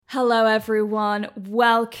Hello everyone,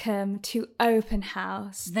 welcome to Open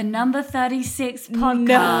House. The number 36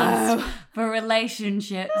 podcast for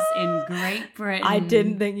relationships in Great Britain. I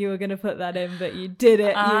didn't think you were going to put that in, but you did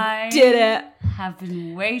it. I have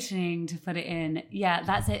been waiting to put it in. Yeah,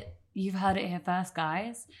 that's it. You've heard it here first,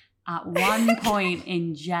 guys. At one point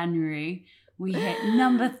in January, we hit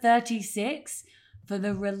number 36 for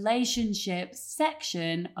the relationships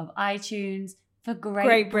section of iTunes for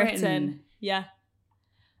Great Britain. Yeah.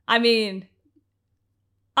 I mean,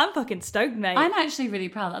 I'm fucking stoked, mate. I'm actually really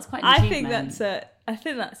proud. That's quite an achievement. I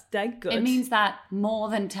think that's dead good. It means that more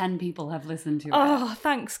than 10 people have listened to it. Oh,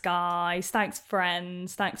 thanks, guys. Thanks,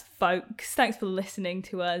 friends. Thanks, folks. Thanks for listening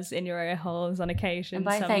to us in your ear holes on occasion. And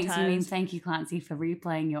by sometimes. thanks, you mean thank you, Clancy, for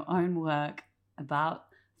replaying your own work about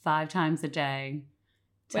 5 times a day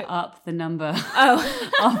to up the number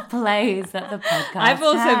of plays that the podcast I've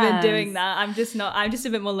also has. been doing that. I'm just a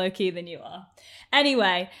bit more low-key than you are.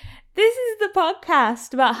 Anyway, this is the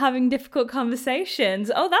podcast about having difficult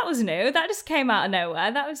conversations. Oh, that was new. That just came out of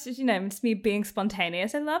nowhere. That was just, just me being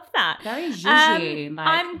spontaneous. I love that. Very zhuzhy.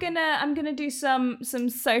 I'm gonna do some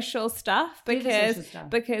social stuff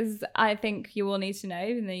because I think you all need to know,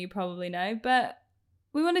 even though you probably know. But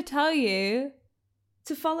we want to tell you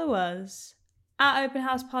to follow us at Open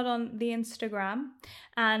House Pod on the Instagram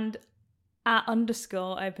and at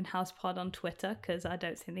 _Open House Pod on Twitter, because I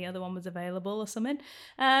don't think the other one was available or something.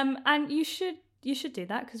 And you should do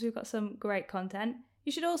that because we've got some great content.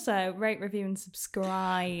 You should also rate, review, and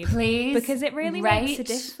subscribe. Please. Because it really makes a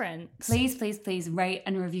difference. Please rate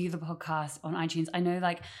and review the podcast on iTunes. I know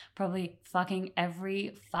probably fucking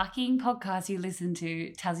every fucking podcast you listen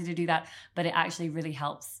to tells you to do that, but it actually really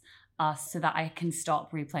helps us so that I can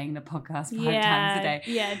stop replaying the podcast 5 times a day.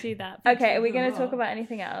 Yeah, do that. Okay, are we going to talk about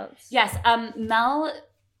anything else? Yes. Mel,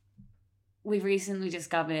 we recently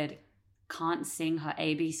discovered, can't sing her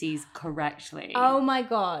ABCs correctly. Oh my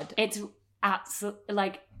God. It's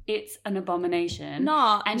absolutely, it's an abomination.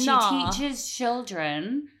 And she teaches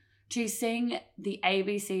children to sing the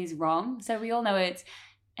ABCs wrong. So we all know it's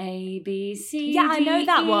A, B, C, I know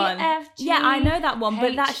that one. F, G, yeah, I know that one,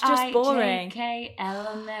 but that's just boring. H, I, J, K, L,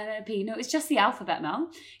 M, N, P. No, it's just the alphabet, Mel.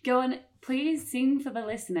 Go on, please sing for the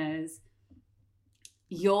listeners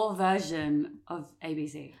your version of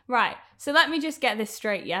ABC. Right. So let me just get this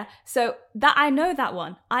straight, yeah? So that I know that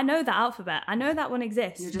one. I know the alphabet. I know that one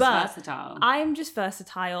exists. You're just versatile. I'm just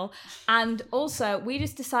versatile. And also, we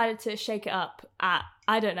just decided to shake it up at,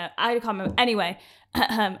 I don't know, I can't remember. Anyway,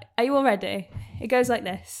 are you all ready? It goes like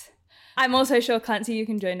this. I'm also sure, Clancy, you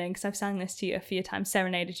can join in because I've sang this to you a few times,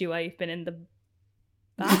 serenaded you while you've been in the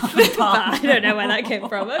bath. I don't know where that came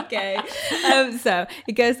from. Okay. So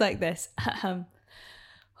it goes like this.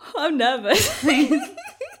 I'm nervous. You're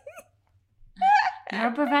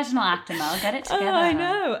a professional actor, Mel. Get it together. Oh, I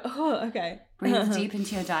know. Oh, okay. Breathe deep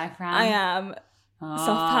into your diaphragm. I am.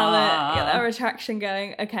 Soft palate. Get that retraction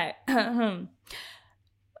going. Okay.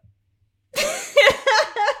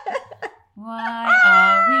 Why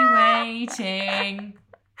are we waiting?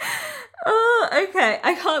 Oh, okay.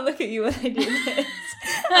 I can't look at you when I do this.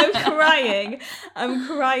 I'm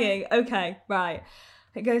crying. Okay, right.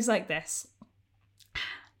 It goes like this.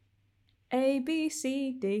 A, B,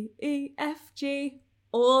 C, D, E, F, G.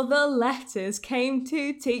 All the letters came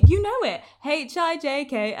to T. You know it. H, I, J,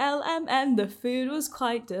 K, L, M, N. The food was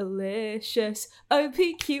quite delicious. O,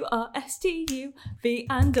 P, Q, R, S, T, U, V,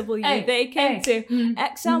 and W. They came to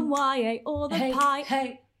X and Y, A, all the pie.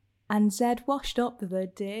 Hey. And Z washed up the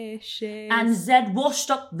dishes.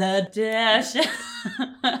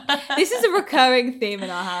 This is a recurring theme in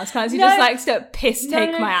our house. He just likes to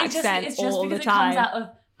take my accent all the time. It comes out of,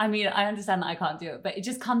 I understand that I can't do it, but it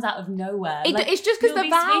just comes out of nowhere. It's just because the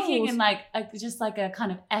vowels. Speaking in just a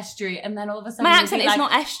kind of estuary, and then all of a sudden my accent is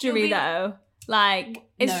not estuary though.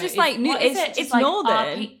 It's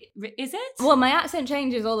northern. Is it? Well, my accent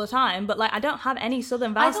changes all the time, but I don't have any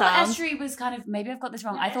southern vowel sounds. I thought estuary was kind of, maybe I've got this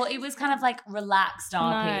wrong. I thought it was kind of relaxed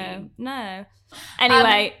RP. No.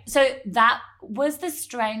 Anyway. So that was the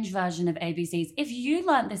strange version of ABCs. If you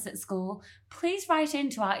learnt this at school, please write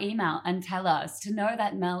into our email and tell us to know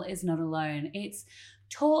that Mel is not alone. It's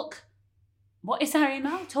what is our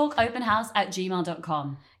email?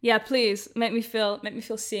 talkopenhouse@gmail.com. Yeah, please make me feel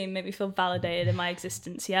seen, make me feel validated in my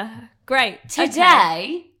existence. Yeah, great. Today.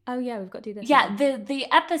 Okay. Oh yeah, we've got to do this. Yeah, the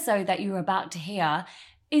episode that you're about to hear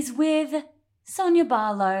is with Sonia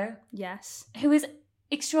Barlow. Yes, who is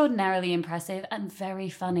extraordinarily impressive and very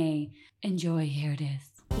funny. Enjoy. Here it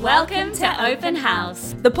is. Welcome to Open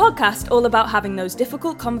House, the podcast all about having those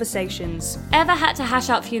difficult conversations. Ever had to hash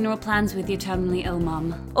out funeral plans with your terminally ill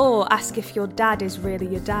mum? Or ask if your dad is really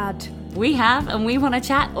your dad? We have, and we want to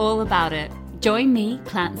chat all about it. Join me,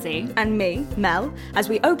 Clancy. And me, Mel, as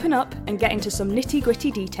we open up and get into some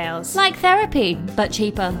nitty-gritty details. Like therapy, but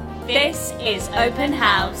cheaper. This is Open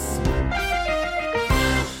House.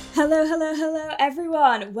 Hello,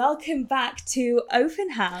 everyone. Welcome back to Open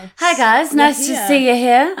House. Hi, guys. Nice to see you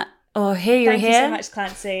here. Or hear you here. Thank you so much,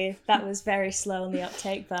 Clancy. That was very slow on the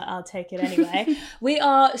uptake, but I'll take it anyway. We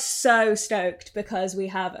are so stoked because we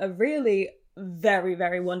have a really very,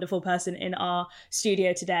 very wonderful person in our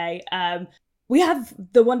studio today. We have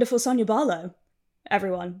the wonderful Sonia Barlow,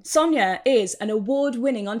 everyone. Sonia is an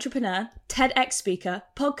award-winning entrepreneur, TEDx speaker,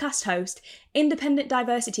 podcast host, independent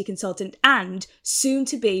diversity consultant, and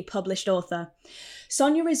soon-to-be published author.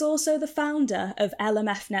 Sonia is also the founder of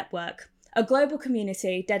LMF Network, a global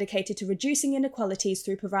community dedicated to reducing inequalities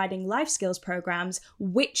through providing life skills programs,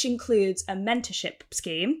 which includes a mentorship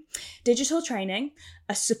scheme, digital training,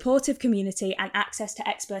 a supportive community, and access to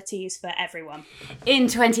expertise for everyone. In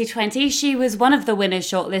 2020, she was one of the winners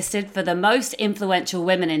shortlisted for the most influential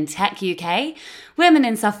women in tech UK, Women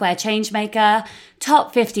in Software Changemaker,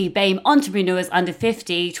 Top 50 BAME Entrepreneurs Under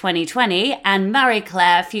 50 2020, and Marie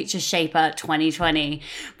Claire Future Shaper 2020.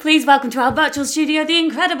 Please welcome to our virtual studio the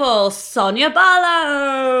incredible Sonia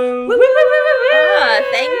Barlow.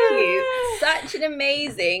 Thank you. Such an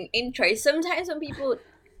amazing intro. Sometimes when people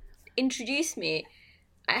introduce me,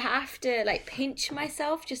 I have to pinch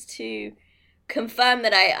myself just to confirm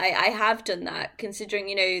that I have done that, considering,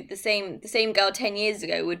 the same girl 10 years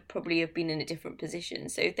ago would probably have been in a different position.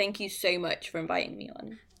 So thank you so much for inviting me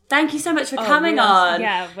on. Thank you so much for coming on.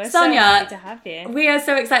 Yeah, we're Sonia, so happy to have you. We are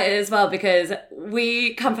so excited as well because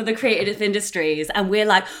we come from the creative industries and we're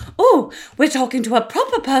like, oh, we're talking to a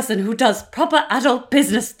proper person who does proper adult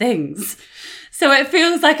business things. So it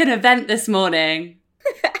feels like an event this morning.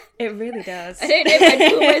 It really does. I don't know if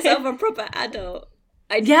I'd call myself a proper adult.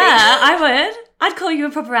 I would. I'd call you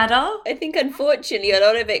a proper adult. I think, unfortunately, a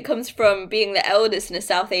lot of it comes from being the eldest in a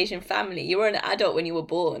South Asian family. You were an adult when you were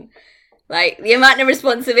born. The amount of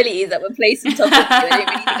responsibilities that were placed on top of you, I don't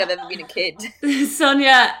really think I've ever been a kid.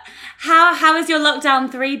 Sonia, how has your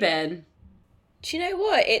lockdown 3 been? Do you know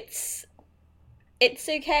what? It's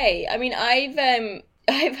okay. I mean,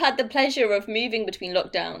 I've had the pleasure of moving between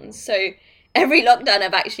lockdowns. So every lockdown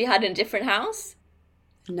I've actually had in a different house.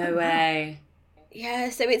 No way. Yeah,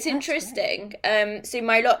 so it's interesting. So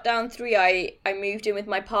my lockdown 3, I moved in with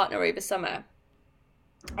my partner over summer.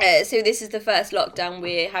 So this is the first lockdown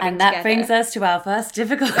we're having and that together. brings us to our first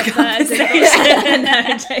difficult conversation.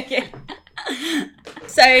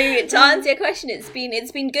 So to answer your question, it's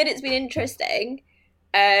been good. It's been interesting.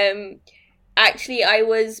 Actually, I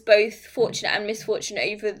was both fortunate and misfortunate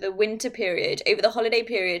over the winter period. Over the holiday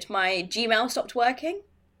period, my Gmail stopped working.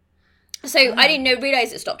 So I didn't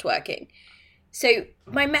realize it stopped working. So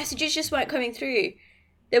my messages just weren't coming through.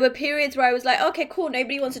 There were periods where I was like, okay, cool,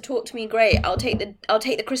 nobody wants to talk to me, great. I'll take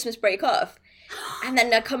the Christmas break off. And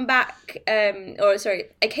then I come back, I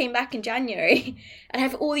came back in January and I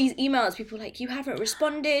have all these emails. People are like, you haven't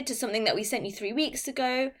responded to something that we sent you 3 weeks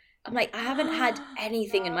ago. I'm like, I haven't had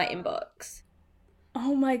anything in my inbox.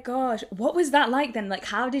 Oh my gosh. What was that like then?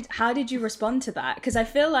 How did you respond to that? Because I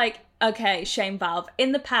feel like, okay, shame valve.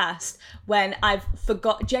 In the past, when I've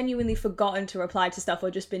genuinely forgotten to reply to stuff or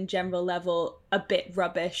just been general level a bit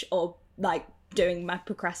rubbish or doing my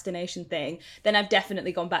procrastination thing, then I've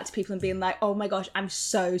definitely gone back to people and being like, oh my gosh, I'm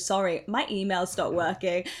so sorry. My email stopped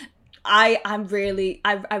working. I really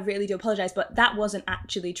do apologize, but that wasn't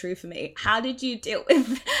actually true for me. How did you deal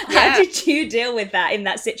with that in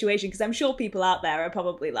that situation? Because I'm sure people out there are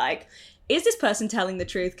probably like, is this person telling the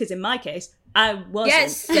truth? Because in my case, I wasn't.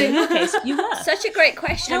 Yes. So in your case, you were. Such a great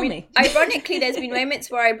question. Tell me. Ironically, there's been moments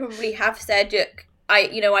where I probably have said, look,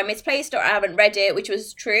 I misplaced or I haven't read it, which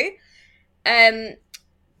was true.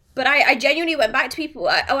 But I genuinely went back to people.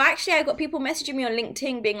 I got people messaging me on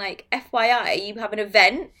LinkedIn being like, FYI, you have an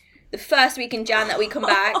event the first week in Jan that we come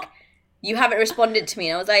back, you haven't responded to me.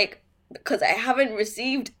 And I was like, because I haven't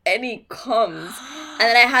received any comms. And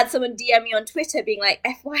then I had someone DM me on Twitter being like,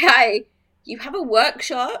 FYI, you have a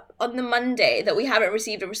workshop on the Monday that we haven't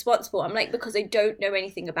received a response for. I'm like, because I don't know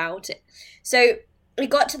anything about it. So it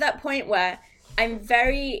got to that point where I'm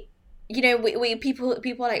very, people are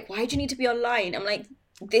like, why do you need to be online? I'm like,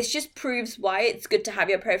 this just proves why it's good to have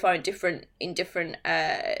your profile in different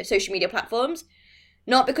social media platforms.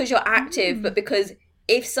 Not because you're active, but because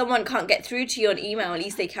if someone can't get through to you on email, at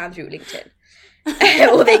least they can through LinkedIn.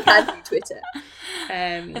 Or they can through Twitter.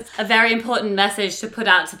 It's a very important message to put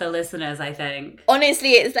out to the listeners, I think.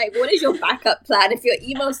 Honestly, it's like, what is your backup plan if your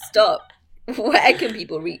emails stop? where can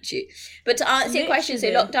people reach you? But to answer your question,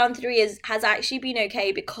 so lockdown 3 has actually been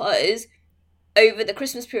okay because over the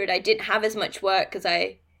Christmas period, I didn't have as much work as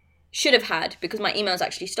I should have had because my emails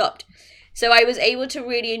actually stopped. So I was able to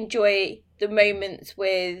really enjoy the moments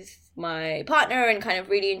with my partner and kind of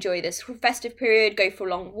really enjoy this festive period, go for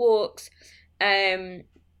long walks,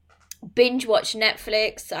 binge watch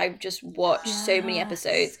Netflix. I've just watched so many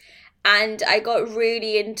episodes. And I got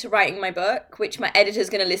really into writing my book, which my editor's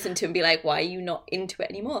going to listen to and be like, why are you not into it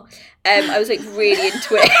anymore? I was like really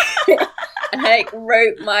into it. And I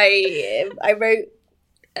wrote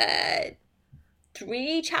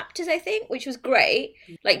 3 chapters, I think, which was great,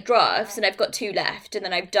 like drafts, and I've got 2 left, and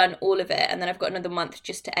then I've done all of it, and then I've got another month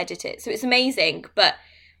just to edit it. So it's amazing, but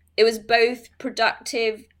it was both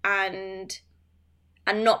productive and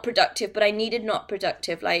not productive, but I needed not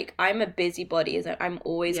productive. Like, I'm a busybody, as I'm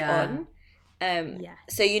always on.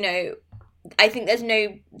 So, you know, I think there's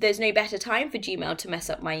no better time for Gmail to mess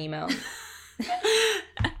up my email.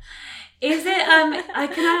 Is it I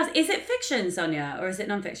can ask, is it fiction, Sonia, or is it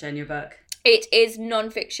non-fiction, your book? It is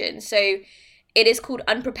non-fiction. So it is called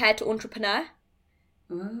Unprepared to Entrepreneur.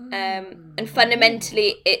 And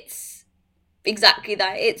fundamentally it's exactly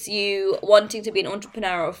that. It's you wanting to be an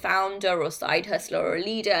entrepreneur or founder or side hustler or a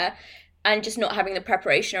leader and just not having the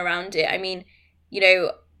preparation around it. I mean, you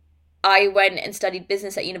know, I went and studied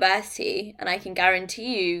business at university, and I can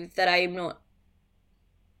guarantee you that I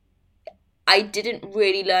didn't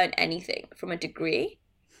really learn anything from a degree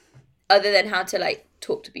other than how to like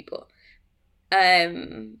talk to people.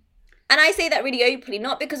 And I say that really openly,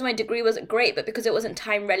 not because my degree wasn't great, but because it wasn't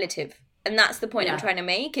time relative. And that's the point I'm trying to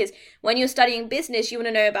make, is when you're studying business, you want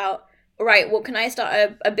to know about, all right, well, can I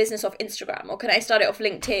start a business off Instagram, or can I start it off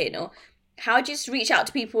LinkedIn, or how do you just reach out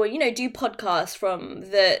to people, you know, do podcasts from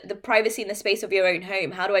the privacy and the space of your own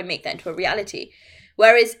home? How do I make that into a reality?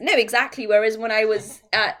 Whereas when I was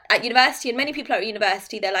at university, and many people at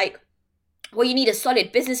university, they're like, well, you need a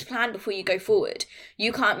solid business plan before you go forward.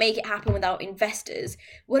 You can't make it happen without investors.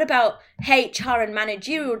 What about HR and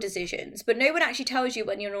managerial decisions? But no one actually tells you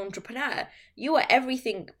when you're an entrepreneur, you are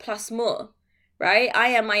everything plus more, right? I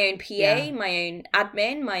am my own PA, my own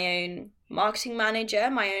admin, my own marketing manager,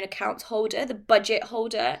 my own accounts holder, the budget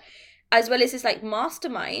holder, as well as this like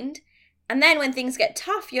mastermind. And then when things get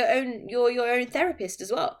tough, you're your own therapist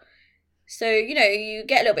as well. So, you know, you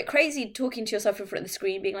get a little bit crazy talking to yourself in front of the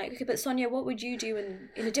screen, being like, okay, but Sonia, what would you do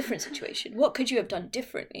in a different situation? What could you have done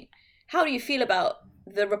differently? How do you feel about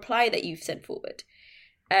the reply that you've sent forward?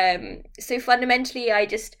 So fundamentally, I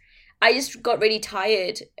just got really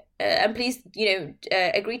tired. And please, you know,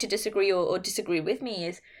 agree to disagree or disagree with me,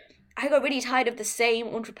 is I got really tired of the same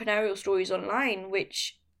entrepreneurial stories online,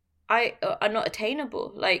 which are not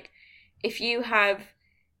attainable. Like, if you have,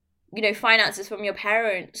 you know, finances from your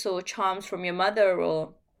parents or charms from your mother,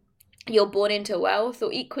 or you're born into wealth,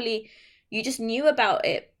 or equally you just knew about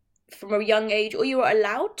it from a young age, or you were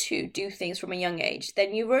allowed to do things from a young age,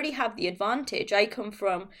 then you already have the advantage. I come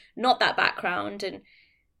from not that background, and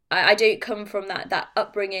I don't come from that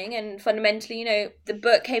upbringing. And fundamentally, you know, the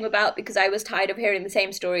book came about because I was tired of hearing the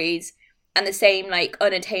same stories and the same like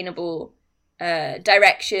unattainable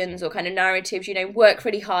directions or kind of narratives. You know, work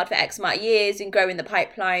really hard for X amount of years and grow in the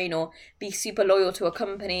pipeline, or be super loyal to a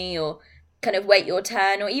company, or kind of wait your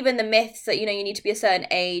turn, or even the myths that, you know, you need to be a certain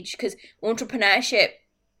age, because entrepreneurship,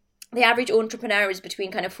 the average entrepreneur is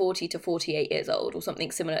between kind of 40 to 48 years old or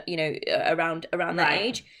something similar, you know, around that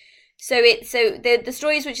age. So the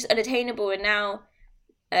stories which is unattainable. And now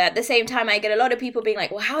at the same time I get a lot of people being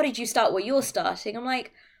like, well, how did you start what you're starting? I'm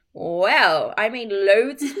like, well, I made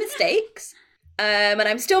loads of mistakes. And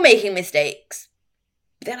I'm still making mistakes.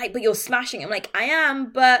 They're like, but you're smashing. I'm like, I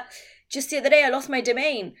am, but just the other day I lost my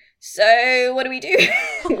domain. So what do we do?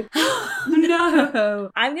 No.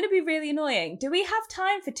 I'm going to be really annoying. Do we have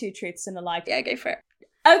time for 2 truths and a lie? Yeah, go for it.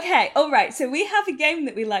 Okay, all right. So we have a game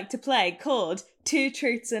that we like to play called 2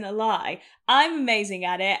 Truths and a Lie. I'm amazing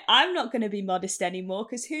at it. I'm not going to be modest anymore,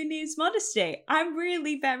 because who needs modesty? I'm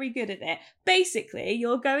really very good at it. Basically,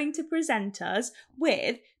 you're going to present us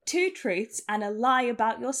with 2 truths and a lie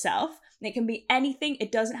about yourself. It can be anything.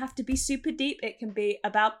 It doesn't have to be super deep. It can be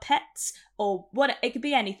about pets or what. It could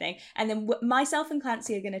be anything. And then myself and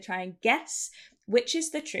Clancy are going to try and guess which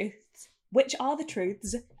is the truth, which are the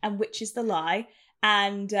truths, and which is the lie.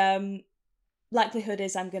 And likelihood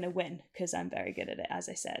is I'm going to win, because I'm very good at it, as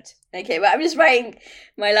I said. Okay, well, I'm just writing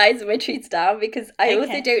my lies and my truths down, because I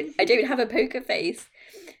also don't have a poker face.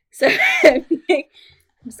 So I'm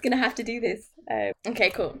just going to have to do this.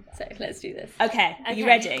 Okay, cool. So let's do this. Okay. Are you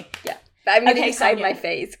ready? Yeah. But I'm going to decide my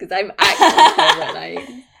face, because I'm actually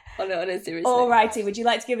lying. on a serious note. Alrighty, would you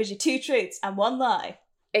like to give us your 2 truths and 1 lie?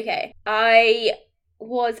 Okay. I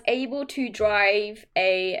was able to drive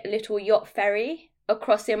a little yacht ferry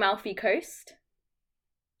across the Amalfi Coast.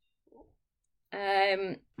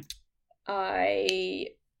 I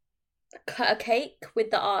cut a cake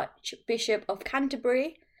with the Archbishop of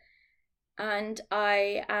Canterbury, and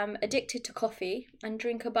I am addicted to coffee and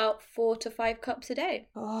drink about 4 to 5 cups a day.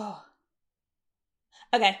 Oh.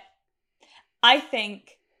 Okay. I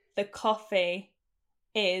think the coffee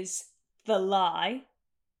is the lie.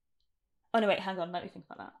 Oh no, wait, hang on, let me think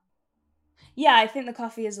about that. Yeah, I think the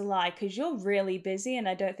coffee is a lie because you're really busy and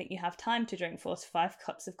I don't think you have time to drink 4 to 5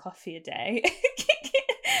 cups of coffee a day.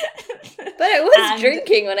 But I was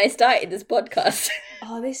drinking when I started this podcast.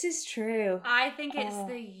 Oh, this is true. I think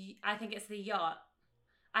it's the yacht.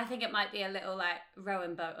 I think it might be a little like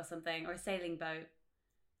rowing boat or something, or a sailing boat.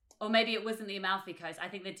 Or maybe it wasn't the Amalfi Coast. I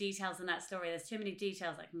think the details in that story, there's too many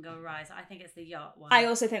details that can go awry. So I think it's the yacht one. I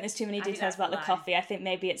also think there's too many details about the coffee. I think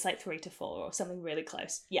maybe it's like 3 to 4 or something really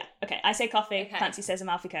close. Yeah, okay. I say coffee. Okay. Fancy says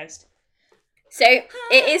Amalfi Coast. So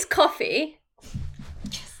it is coffee.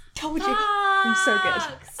 Told you. I'm so good.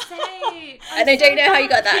 And I don't know how you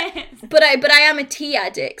got that. But I am a tea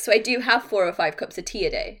addict, so I do have 4 or 5 cups of tea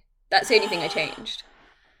a day. That's the only thing I changed.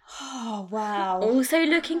 Oh, wow. Also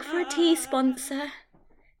looking for a tea sponsor.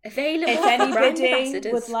 Available if anybody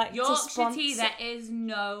would like Yorkshire to sponsor tea, there is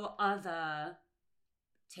no other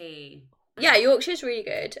tea. Yeah, Yorkshire's really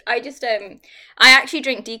good. I actually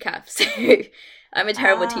drink decaf, so I'm a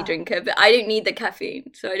terrible tea drinker, but I don't need the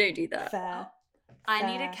caffeine, so I don't do that. Fair. I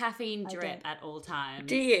need a caffeine drip at all times.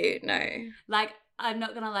 Do you? No. Like, I'm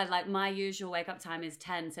not gonna lie, like my usual wake up time is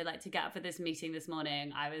 10, so like to get up for this meeting this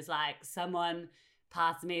morning, I was like, someone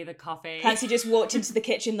pass me the coffee. Pansy just walked into the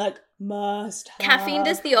kitchen like, must have caffeine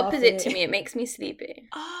does the opposite to me. It makes me sleepy.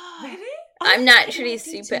 Oh, really? I'm naturally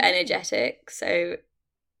super energetic, so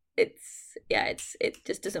it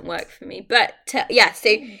just doesn't work for me. But so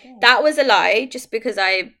that was a lie, just because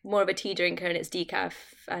I'm more of a tea drinker and it's decaf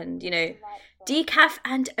and, decaf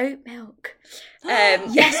and oat milk.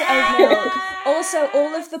 Yes, oat milk. Also,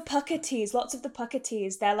 all of the pucker teas, lots of the pucker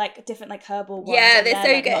teas, they're like different like herbal ones. Yeah, they're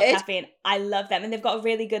so like, good. Not caffeine. I love them, and they've got a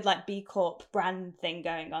really good like B Corp brand thing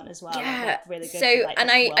going on as well. Yeah, like, really good. So for, like,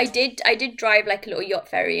 and I did drive like a little yacht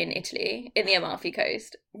ferry in Italy, in the Amalfi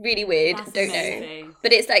Coast. Really weird, That's don't amazing. know.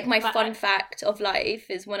 But it's like my fun fact of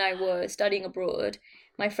life is when I was studying abroad,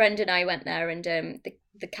 my friend and I went there, and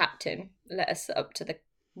the captain let us up to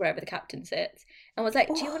wherever the captain sits, and was like,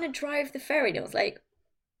 do you want to drive the ferry? And I was like,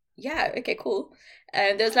 yeah, okay, cool.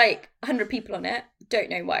 There was like 100 people on it. Don't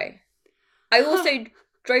know why. I also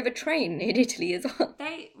drove a train in Italy as well.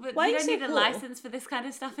 You don't need a license for this kind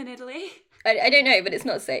of stuff in Italy? I don't know, but it's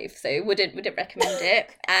not safe, so wouldn't recommend it.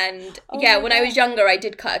 And when I was younger, I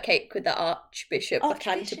did cut a cake with the Archbishop of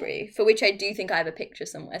Canterbury, for which I do think I have a picture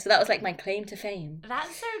somewhere. So that was like my claim to fame.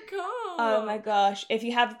 That's so cool. Oh my gosh! If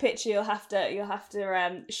you have a picture, you'll have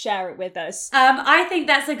to share it with us. I think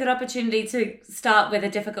that's a good opportunity to start with a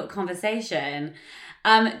difficult conversation.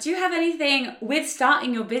 Do you have anything with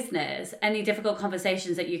starting your business, any difficult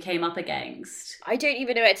conversations that you came up against? I don't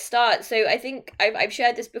even know where to start. So I think I've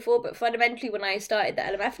shared this before, but fundamentally when I started the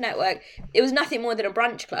LMF network, it was nothing more than a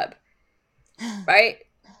brunch club, right?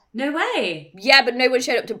 No way. Yeah, but no one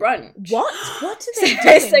showed up to brunch. What? What are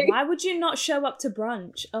they doing? Why would you not show up to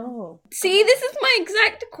brunch? Oh. See, this is my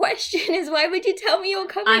exact question, is why would you tell me you're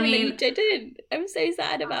coming and then you didn't? I'm so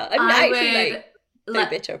sad about it. I'm actually so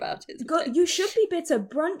bitter about it. God, you should be bitter.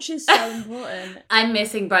 Brunch is so important. I'm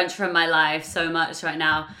missing brunch from my life so much right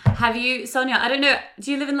now. Have you, Sonia, I don't know,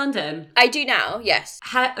 do you live in London? I do now, yes.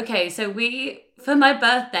 Okay, so for my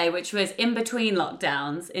birthday, which was in between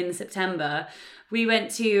lockdowns in September, we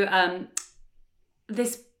went to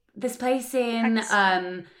this place in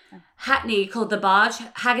Hackney called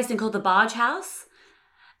Haggerston called the Barge House.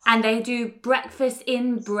 And they do breakfast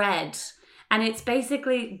in bread. And it's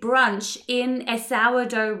basically brunch in a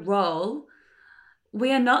sourdough roll.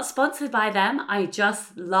 We are not sponsored by them. I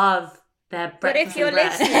just love their breakfast. But if you're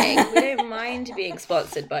listening, we don't mind being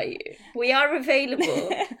sponsored by you. We are available.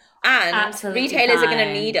 And absolutely retailers fine. are going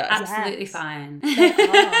to need us. Absolutely fine.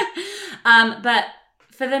 But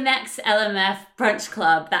for the next LMF brunch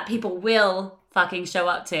club that people will fucking show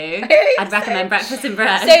up to, I'd recommend breakfast in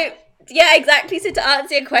bread. So, yeah, exactly. So to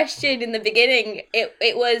answer your question in the beginning,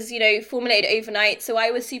 it was, formulated overnight. So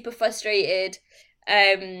I was super frustrated.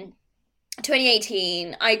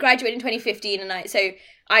 2018, I graduated in 2015, and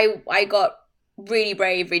I got really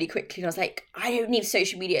brave really quickly, and I was like, I don't need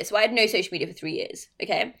social media. So I had no social media for 3 years.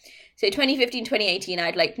 Okay. So 2015, 2018, I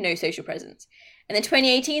had like no social presence. And then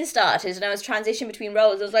 2018 started and I was transitioning between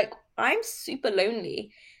roles. I was like, I'm super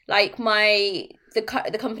lonely. Like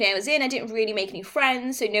the company I was in, I didn't really make any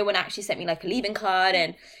friends. So no one actually sent me like a leaving card,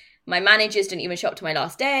 and my managers didn't even show up to my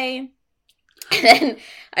last day. And then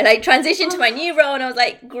I like transitioned to my new role and I was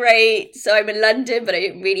like, great. So I'm in London, but I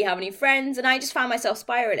didn't really have any friends. And I just found myself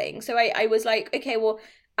spiraling. So I was like, okay, well,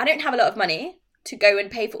 I don't have a lot of money to go and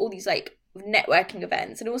pay for all these like networking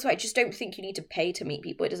events. And also I just don't think you need to pay to meet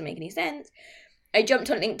people. It doesn't make any sense. I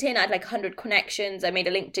jumped on LinkedIn. I had like 100 connections. I made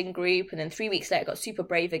a LinkedIn group. And then 3 weeks later, I got super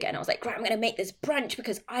brave again. I was like, great, I'm going to make this brunch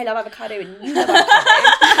because I love avocado and you love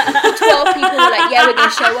avocado. 12 people were like, yeah, we're going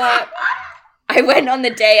to show up. I went on the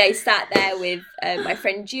day. I sat there with my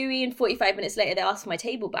friend Dewey, and 45 minutes later, they asked for my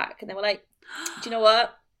table back. And they were like, do you know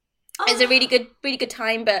what? It's a really good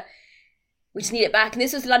time, but we just need it back. And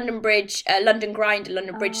this was London Bridge, London Grind,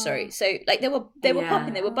 London Bridge, sorry. So like they were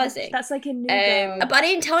popping, they were buzzing. That's like a new but I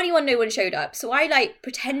didn't tell anyone no one showed up. So I like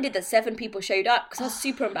pretended that 7 people showed up because I was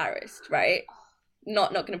super embarrassed, right?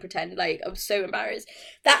 Not going to pretend, like I was so embarrassed.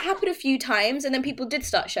 That happened a few times and then people did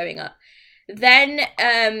start showing up. Then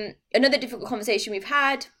another difficult conversation we've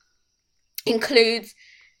had includes,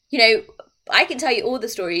 you know, I can tell you all the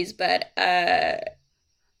stories, but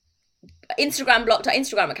Instagram blocked our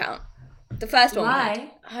Instagram account. The first one.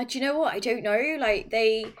 Why? Do you know what? I don't know. Like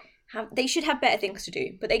they should have better things to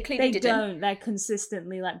do, but they clearly didn't. They don't. They're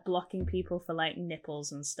consistently like blocking people for like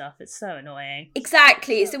nipples and stuff. It's so annoying.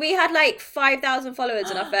 Exactly. So we had like 5,000 followers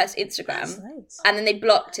on our first Instagram, and then they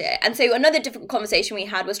blocked it. And so another difficult conversation we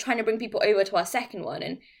had was trying to bring people over to our second one,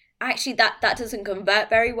 and actually that doesn't convert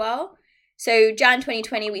very well. So Jan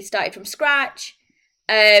 2020, we started from scratch.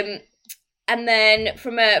 And then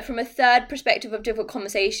from a third perspective of difficult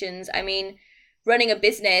conversations, I mean, running a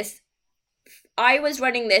business, I was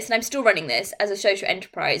running this and I'm still running this as a social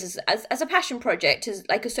enterprise, as a passion project, as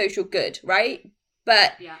like a social good, right?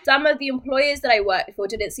 But some of the employers that I worked for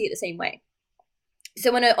didn't see it the same way.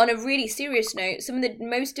 So on a really serious note, some of the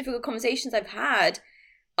most difficult conversations I've had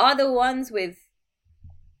are the ones with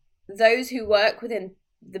those who work within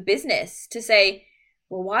the business to say,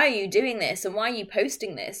 well, why are you doing this? And why are you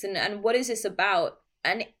posting this? And what is this about?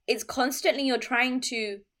 And it's constantly you're trying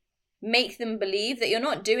to make them believe that you're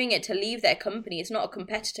not doing it to leave their company. It's not a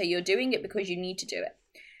competitor. You're doing it because you need to do it.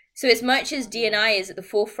 So as much as D&I is at the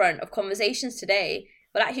forefront of conversations today,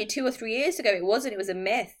 well, actually 2 or 3 years ago, it wasn't. It was a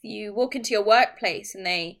myth. You walk into your workplace and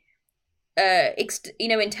they,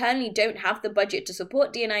 internally don't have the budget to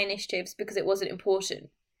support D&I initiatives because it wasn't important.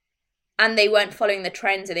 And they weren't following the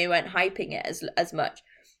trends and they weren't hyping it as much.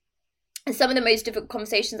 And some of the most difficult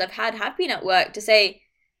conversations I've had have been at work to say,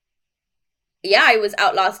 yeah, I was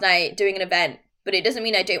out last night doing an event, but it doesn't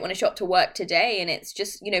mean I don't want to show up to work today. And it's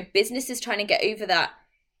just, business is trying to get over that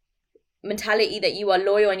mentality that you are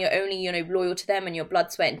loyal and you're only, loyal to them and your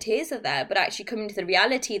blood, sweat and tears are there. But actually coming to the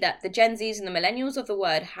reality that the Gen Zs and the millennials of the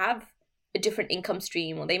world have a different income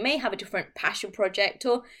stream, or they may have a different passion project,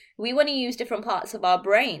 or we want to use different parts of our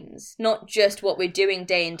brains, not just what we're doing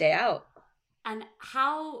day in, day out. And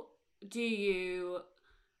how do you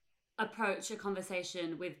approach a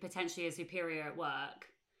conversation with potentially a superior at work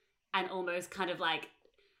and almost kind of like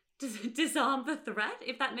disarm the threat,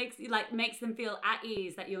 if that makes them feel at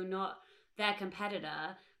ease that you're not their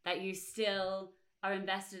competitor, that you still are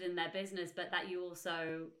invested in their business, but that you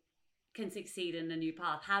also can succeed in a new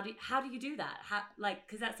path? How do you do that?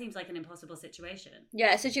 Because that seems like an impossible situation.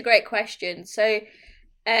 Yeah, it's such a great question. So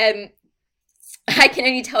I can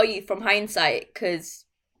only tell you from hindsight, because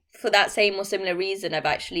for that same or similar reason, I've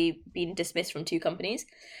actually been dismissed from 2 companies.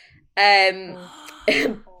 But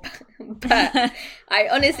I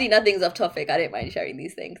honestly, nothing's off topic. I don't mind sharing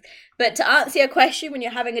these things. But to answer your question, when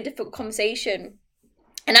you're having a difficult conversation,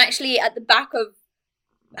 and actually at the back of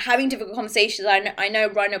having difficult conversations, I know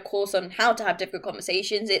run a course on how to have difficult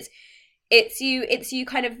conversations. It's you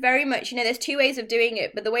kind of very much, there's 2 ways of doing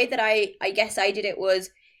it, but the way that I guess I did it was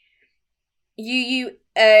you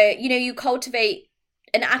cultivate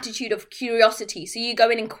an attitude of curiosity. So you go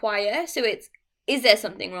and inquire. So it's, is there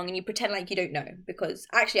something wrong? And you pretend like you don't know, because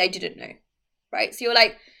actually I didn't know, right? So you're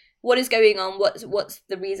like, what is going on? What's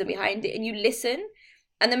the reason behind it? And you listen.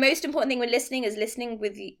 And the most important thing when listening is listening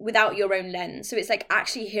without your own lens. So it's like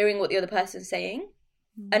actually hearing what the other person's saying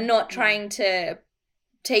and not trying to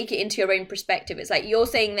take it into your own perspective. It's like, you're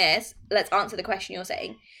saying this, let's answer the question you're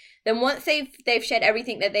saying. Then once they've shared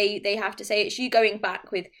everything that they have to say, it's you going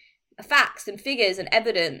back with facts and figures and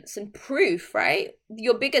evidence and proof, right?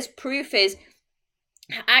 Your biggest proof is,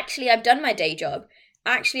 actually, I've done my day job.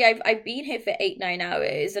 actually I've been here for 8-9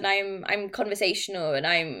 hours, and I'm conversational, and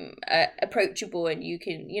I'm approachable, and you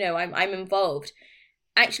can, you know, I'm involved.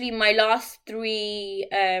 Actually, my last 3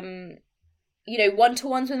 you know,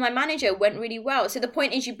 one-to-ones with my manager went really well. So the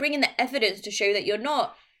point is, you bring in the evidence to show that you're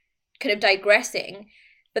not kind of digressing,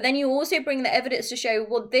 but then you also bring the evidence to show,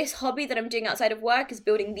 well, this hobby that I'm doing outside of work is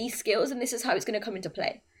building these skills, and this is how it's going to come into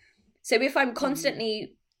play. So if I'm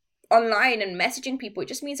constantly online and messaging people, it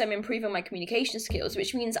just means I'm improving my communication skills,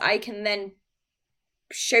 which means I can then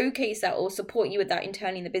showcase that or support you with that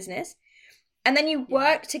internally in the business. And then you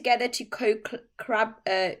work together to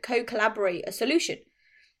co-collaborate a solution.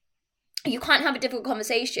 You can't have a difficult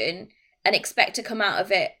conversation and expect to come out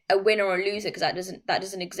of it a winner or a loser, because that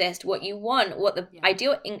doesn't exist. What you want, what the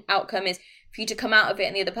ideal outcome is, for you to come out of it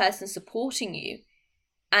and the other person supporting you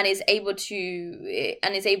and is able to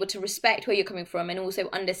respect where you're coming from, and also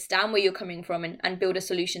understand where you're coming from, and build a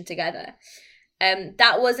solution together.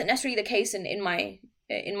 That wasn't necessarily the case in my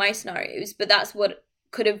scenarios, but that's what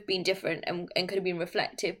could have been different and could have been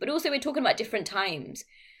reflective. But also, we're talking about different times.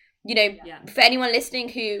 You know, for anyone listening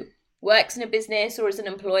who works in a business or as an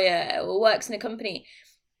employer or works in a company,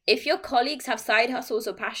 if your colleagues have side hustles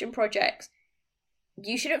or passion projects,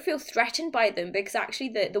 you shouldn't feel threatened by them, because actually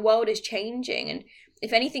the world is changing. And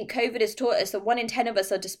if anything, COVID has taught us that 1 in 10 of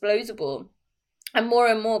us are disposable, and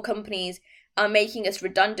more companies are making us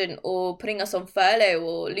redundant or putting us on furlough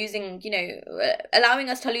or losing, you know, allowing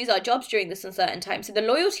us to lose our jobs during this uncertain time. So the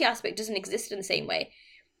loyalty aspect doesn't exist in the same way.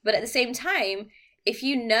 But at the same time, if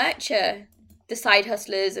you nurture the side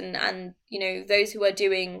hustlers and you know, those who are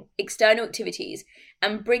doing external activities,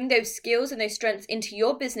 and bring those skills and those strengths into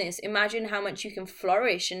your business, imagine how much you can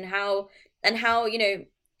flourish, and how you know,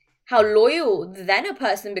 how loyal then a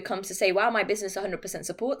person becomes to say, wow, my business 100%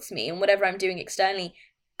 supports me and whatever I'm doing externally,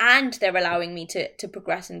 and they're allowing me to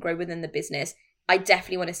progress and grow within the business. I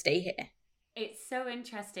definitely want to stay here. It's so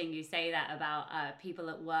interesting you say that about people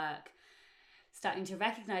at work starting to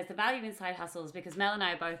recognize the value in side hustles, because Mel and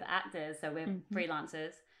I are both actors, so we're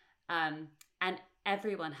freelancers, and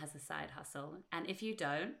everyone has a side hustle. And if you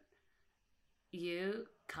don't, you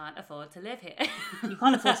can't afford to live here. You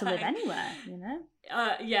can't afford to live anywhere, you know?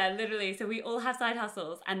 Yeah, literally. So we all have side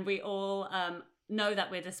hustles, and we all know that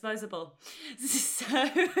we're disposable. So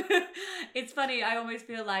it's funny. I almost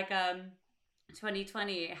feel like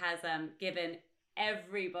 2020 has given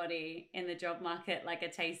everybody in the job market like a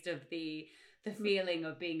taste of the feeling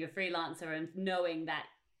of being a freelancer and knowing that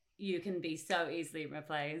you can be so easily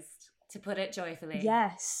replaced, to put it joyfully.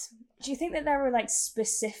 Yes. Do you think that there are like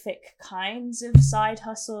specific kinds of side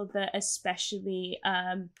hustle that especially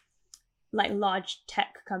like large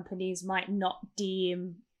tech companies might not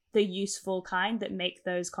deem the useful kind, that make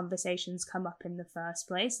those conversations come up in the first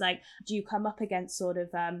place? Like, do you come up against sort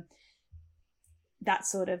of that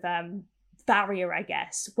sort of barrier, I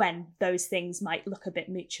guess, when those things might look a bit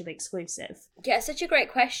mutually exclusive? Yeah, such a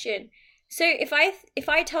great question. So if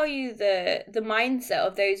I tell you the mindset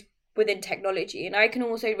of those within technology, and I can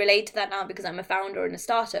also relate to that now because I'm a founder and a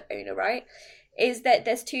startup owner, right, is that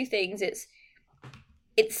there's 2 things. It's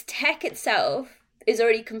tech itself is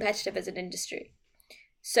already competitive as an industry.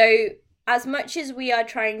 So as much as we are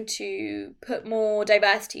trying to put more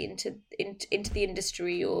diversity into the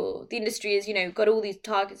industry, or the industry is, you know, got all these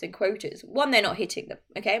targets and quotas, one, they're not hitting them,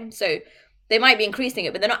 okay? So they might be increasing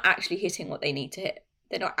it, but they're not actually hitting what they need to hit.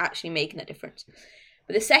 They're not actually making that difference.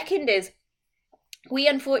 But the second is, we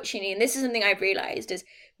unfortunately, and this is something I've realized, is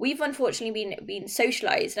we've unfortunately been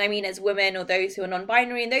socialized, and I mean as women, or those who are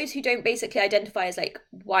non-binary, and those who don't basically identify as like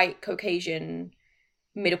white, Caucasian,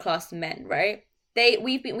 middle-class men, right?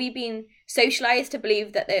 We've been socialized to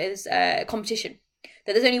believe that there's a competition,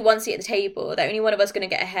 that there's only one seat at the table, that only one of us is going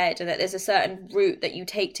to get ahead, and that there's a certain route that you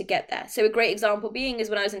take to get there. So a great example being is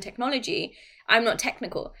when I was in technology, I'm not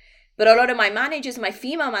technical, but a lot of my managers, my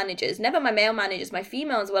female managers, never my male managers, my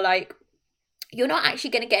females were like, you're not actually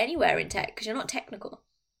going to get anywhere in tech because you're not technical,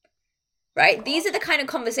 right? These are the kind of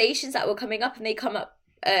conversations that were coming up, and they come up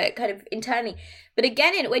kind of internally. But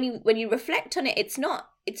again, when you reflect on it, it's not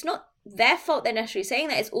their fault they're necessarily saying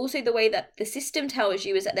that. It's also the way that the system tells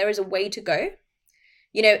you is that there is a way to go.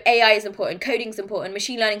 You know, AI is important, coding is important,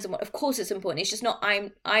 machine learning is important. Of course it's important. It's just not,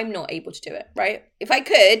 I'm not able to do it, right? If I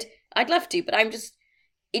could, I'd love to, but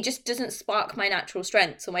it just doesn't spark my natural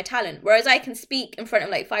strengths or my talent. Whereas I can speak in front of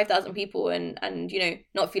like 5,000 people and you know,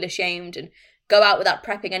 not feel ashamed, and go out without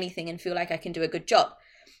prepping anything and feel like I can do a good job.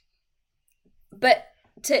 But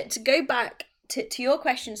to go back to your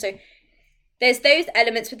question, so there's those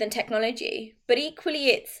elements within technology, but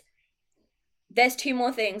equally there's 2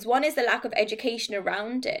 more things. One is the lack of education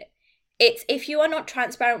around it. it's if you are not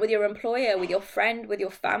transparent with your employer, with your friend, with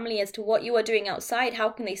your family as to what you are doing outside, how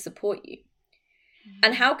can they support you?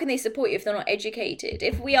 And how can they support you if they're not educated?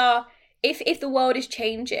 If the world is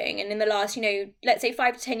changing, and in the last, let's say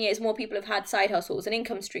 5 to 10 years, more people have had side hustles and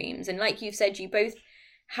income streams, and like you've said, you both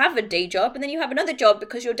have a day job, and then you have another job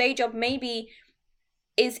because your day job maybe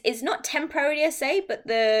is not temporary, I say, but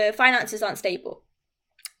the finances aren't stable.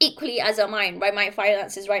 Equally as are mine, right? My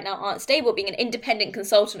finances right now aren't stable. Being an independent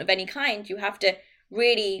consultant of any kind, you have to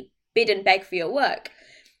really bid and beg for your work.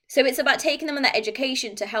 So it's about taking them on that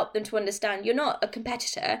education to help them to understand you're not a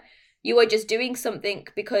competitor. You are just doing something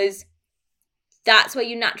because that's where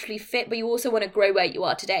you naturally fit, but you also want to grow where you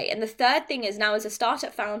are today. And the third thing is, now as a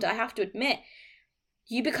startup founder, I have to admit,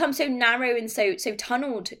 you become so narrow and so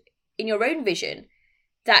tunneled in your own vision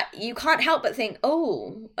that you can't help but think,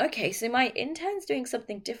 oh, okay, so my intern's doing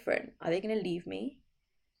something different. Are they going to leave me?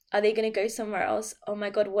 Are they going to go somewhere else? Oh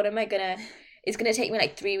my God, what am I going to... It's going to take me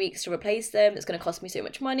like 3 weeks to replace them. It's going to cost me so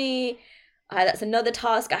much money. That's another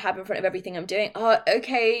task I have in front of everything I'm doing. Oh,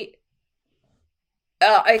 okay.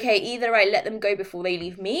 Okay, either I let them go before they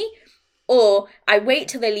leave me, or I wait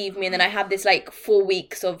till they leave me and then I have this like 4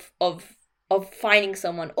 weeks of finding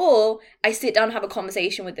someone, or I sit down and have a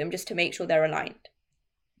conversation with them just to make sure they're aligned.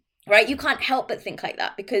 Right? You can't help but think like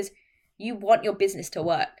that because you want your business to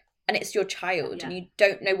work and it's your child and you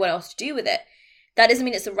don't know what else to do with it. That doesn't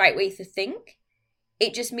mean it's the right way to think.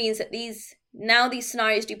 It just means that these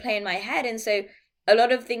scenarios do play in my head. And so a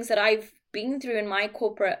lot of things that I've been through in my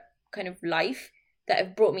corporate kind of life that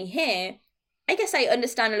have brought me here, I guess I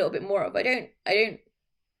understand a little bit more of. I don't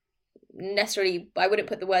necessarily, I wouldn't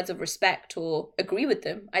put the words of respect or agree with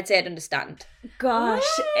them. I'd say I'd understand. Gosh,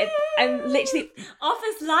 I'm literally...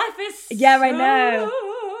 Office life is Yeah, I know.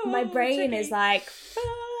 My brain is like...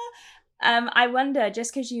 I wonder,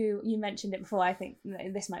 just because you mentioned it before, I think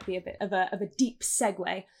this might be a bit of a deep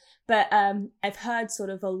segue, but I've heard sort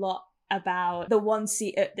of a lot about the one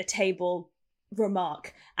seat at the table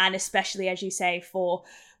remark, and especially, as you say, for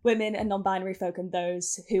women and non-binary folk and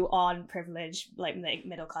those who aren't privileged, like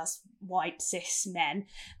middle-class white cis men.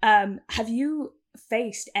 Have you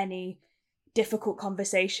faced any difficult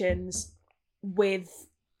conversations with,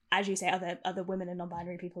 as you say, other women and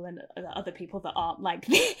non-binary people and other people that aren't like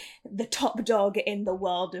the top dog in the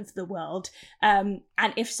world of the world? And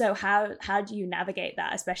if so, how do you navigate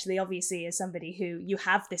that? Especially obviously as somebody who you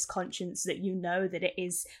have this conscience that you know that it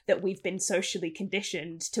is that we've been socially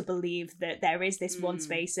conditioned to believe that there is this one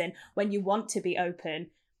space, and when you want to be open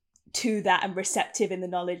to that and receptive in the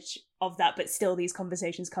knowledge of that, but still these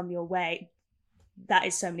conversations come your way. That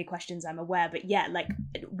is so many questions, I'm aware, but yeah, like,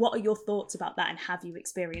 what are your thoughts about that, and have you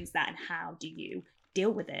experienced that, and how do you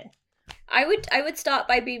deal with it? I would start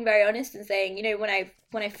by being very honest and saying, when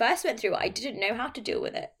I first went through it, I didn't know how to deal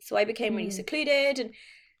with it, so I became really secluded, and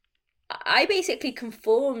I basically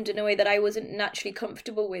conformed in a way that I wasn't naturally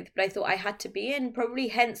comfortable with, but I thought I had to be in. Probably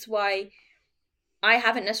hence why I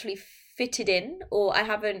haven't necessarily fitted in, or I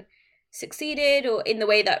haven't succeeded, or in the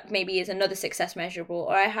way that maybe is another success measurable,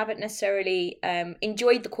 or I haven't necessarily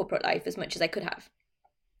enjoyed the corporate life as much as I could have,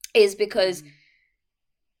 is because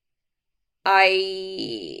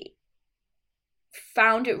I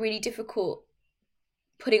found it really difficult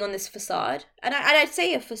putting on this facade, and I'd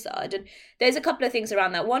say a facade, and there's a couple of things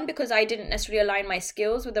around that. One, because I didn't necessarily align my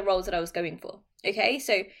skills with the roles that I was going for. Okay,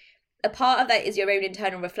 so a part of that is your own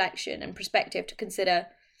internal reflection and perspective to consider,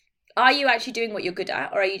 are you actually doing what you're good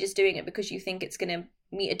at, or are you just doing it because you think it's going to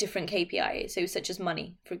meet a different KPI, so such as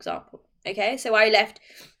money, for example? Okay, so I left,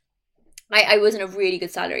 I was in a really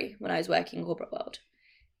good salary when I was working in corporate world.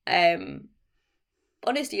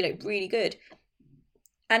 Honestly, like, really good.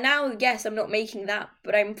 And now, yes, I'm not making that,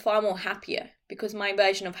 but I'm far more happier, because my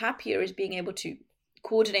version of happier is being able to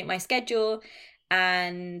coordinate my schedule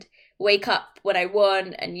and wake up when I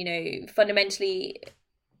want, and, fundamentally,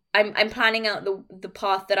 I'm planning out the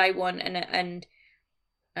path that I want, and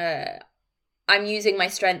I'm using my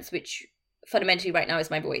strengths, which fundamentally right now is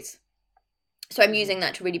my voice. So I'm using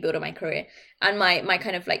that to really build on my career and my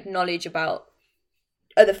kind of like knowledge about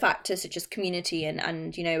other factors such as community and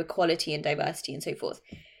equality and diversity and so forth.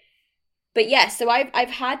 But yes, so I've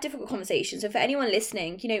had difficult conversations. So for anyone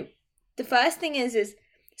listening, the first thing is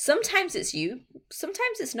sometimes it's you,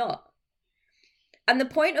 sometimes it's not. And the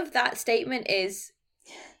point of that statement is,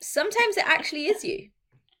 sometimes it actually is you,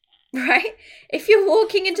 right? If you're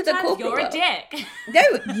walking into the corporate you're world, a dick. No,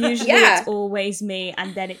 usually it's always me,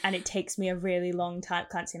 and then it takes me a really long time.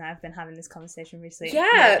 Clancy and I have been having this conversation recently.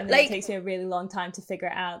 Yeah, and it takes me a really long time to figure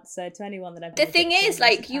it out. So to anyone that I've the thing is,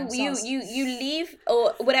 like, you leave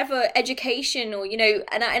or whatever education, or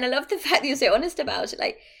and I love the fact that you're so honest about it.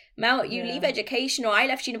 Like, Mel, you leave education, or I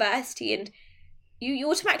left university, and you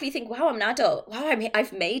automatically think, wow, I'm an adult. Wow,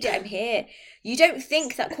 I've made it. I'm here. You don't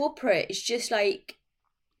think that corporate is just like,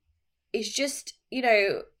 it's just, you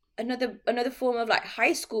know, another form of like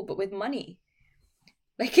high school, but with money.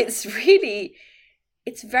 Like, I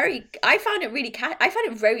found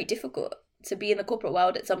it very difficult to be in the corporate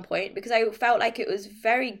world at some point, because I felt like it was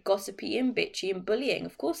very gossipy and bitchy and bullying.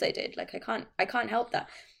 Of course I did. Like, I can't help that.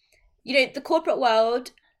 You know, the corporate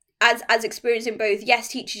world, as experiencing both, yes,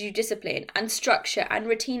 teaches you discipline and structure and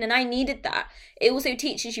routine, and I needed that. It also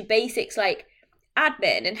teaches you basics like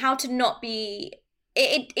admin and how to not be.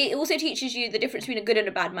 It also teaches you the difference between a good and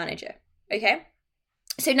a bad manager. Okay,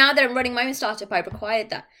 so now that I'm running my own startup, I've required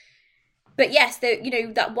that. But yes, you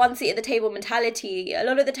know, that one seat at the table mentality. A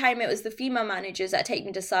lot of the time, it was the female managers that take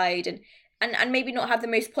me to side and maybe not have the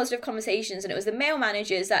most positive conversations, and it was the male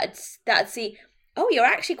managers that'd see, oh, you're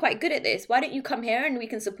actually quite good at this. Why don't you come here and we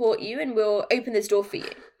can support you and we'll open this door for you.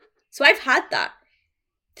 So I've had that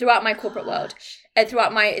throughout my corporate world,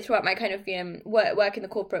 throughout my kind of work in the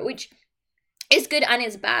corporate, which is good and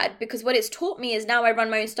is bad, because what it's taught me is now I run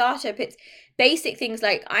my own startup. It's basic things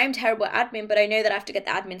like I'm terrible at admin, but I know that I have to get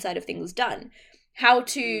the admin side of things done. How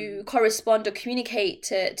to correspond or communicate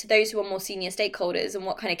to those who are more senior stakeholders and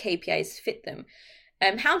what kind of KPIs fit them.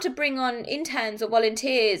 How to bring on interns or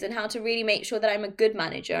volunteers, and how to really make sure that I'm a good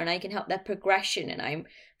manager and I can help their progression and I'm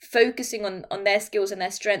focusing on their skills and their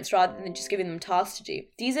strengths rather than just giving them tasks to do.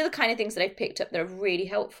 These are the kind of things that I've picked up that are really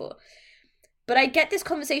helpful. But I get this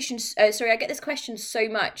question so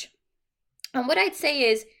much. And what I'd say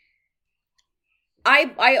is,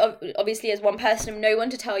 I obviously, as one person, am no one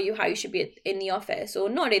to tell you how you should be in the office or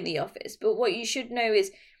not in the office. But what you should know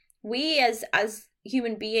is, we as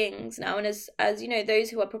human beings now, and as you know,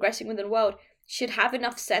 those who are progressing within the world, should have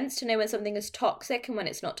enough sense to know when something is toxic and when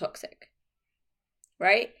it's not toxic.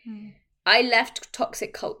 Right? I left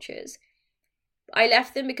toxic cultures. I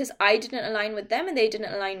left them because I didn't align with them and they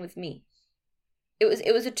didn't align with me.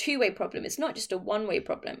 It was a two-way problem. It's not just a one-way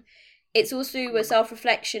problem. It's also a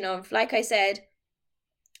self-reflection of, like I said,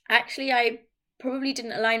 actually, I probably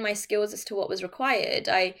didn't align my skills as to what was required.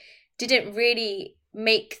 I didn't really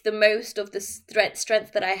make the most of the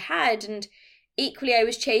strength that I had, and equally I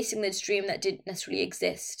was chasing this dream that didn't necessarily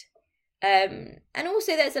exist. And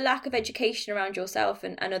also there's a lack of education around yourself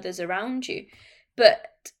and others around you. But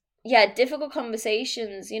yeah, difficult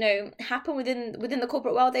conversations, you know, happen within the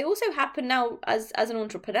corporate world. They also happen now as an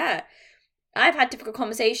entrepreneur. I've had difficult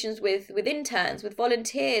conversations with interns, with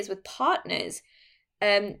volunteers, with partners.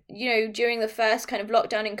 You know, during the first kind of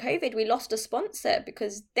lockdown in COVID, we lost a sponsor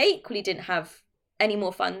because they equally didn't have any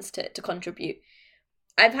more funds to contribute.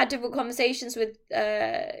 I've had difficult conversations with,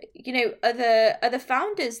 you know, other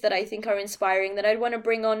founders that I think are inspiring, that I'd want to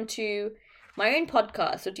bring on to my own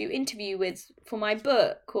podcast or do interview with for my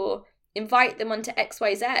book, or invite them onto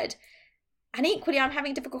XYZ. And equally, I'm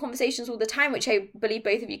having difficult conversations all the time, which I believe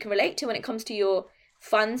both of you can relate to, when it comes to your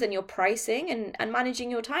funds and your pricing and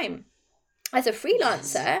managing your time. As a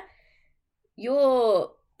freelancer,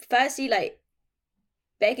 you're firstly like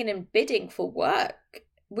begging and bidding for work,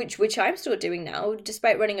 which I'm still doing now.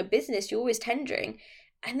 Despite running a business, you're always tendering.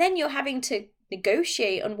 And then you're having to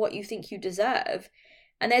negotiate on what you think you deserve.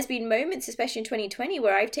 And there's been moments, especially in 2020,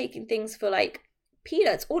 where I've taken things for like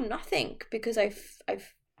peanuts or nothing, because I've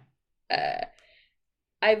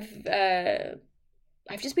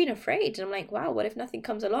just been afraid. And I'm like, wow, what if nothing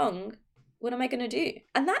comes along? What am I going to do?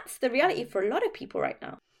 And that's the reality for a lot of people right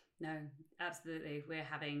now. No, absolutely. We're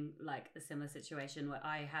having like a similar situation where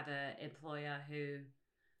I have an employer who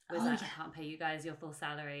was I can't pay you guys your full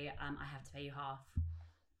salary. I have to pay you half.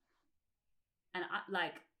 And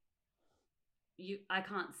I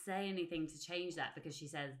can't say anything to change that, because she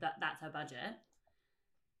says that that's her budget.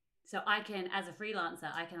 So I can, as a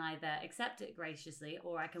freelancer, I can either accept it graciously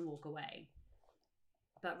or I can walk away.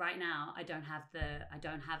 But right now, I don't have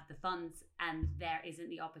the funds, and there isn't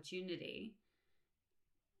the opportunity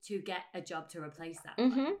to get a job to replace that.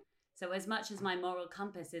 Mm-hmm. So as much as my moral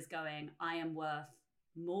compass is going, I am worth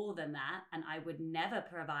more than that, and I would never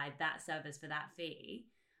provide that service for that fee,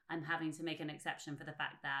 I'm having to make an exception for the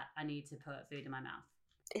fact that I need to put food in my mouth.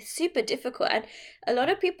 It's super difficult, and a lot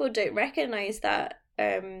of people don't recognize that.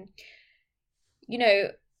 You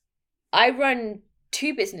know, I run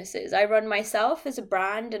two businesses. I run myself as a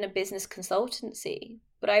brand and a business consultancy,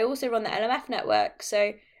 but I also run the LMF network.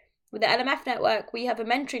 So with the LMF network, we have a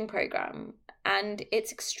mentoring program, and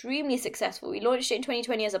it's extremely successful. We launched it in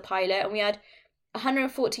 2020 as a pilot, and we had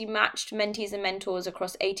 140 matched mentees and mentors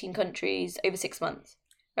across 18 countries over 6 months.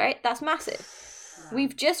 Right? That's massive. Wow.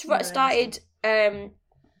 We've just started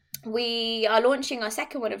we are launching our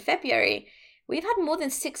second one in February. We've had more than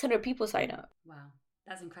 600 people sign up. Wow,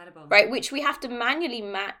 that's incredible. Right, which we have to manually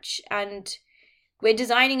match, and we're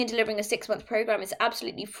designing and delivering a 6-month program. It's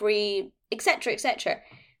absolutely free, etc., etc.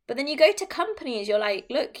 But then you go to companies, you're like,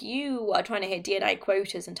 look, you are trying to hit D&I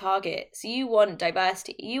quotas and targets. You want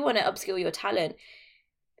diversity. You want to upskill your talent.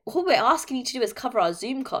 All we're asking you to do is cover our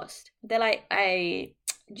Zoom cost. They're like, do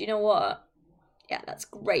you know what? Yeah, that's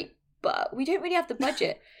great, but we don't really have the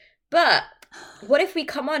budget. But what if we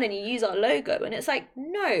come on and you use our logo? And it's like,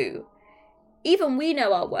 no. Even we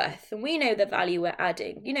know our worth and we know the value we're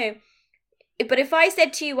adding. You know, but if I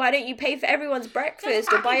said to you, why don't you pay for everyone's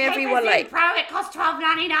breakfast or buy everyone like Pro, it costs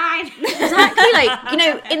 $12.99. Exactly, like, you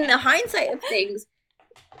know, in the hindsight of things,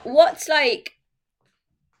 what's like,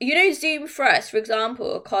 you know, Zoom for us, for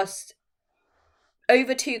example, costs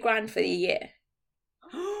over $2,000 for the year.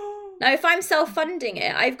 Now, if I'm self-funding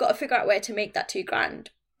it, I've got to figure out where to make that $2,000.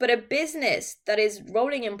 But a business that is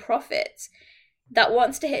rolling in profits, that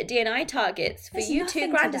wants to hit D&I targets, for you,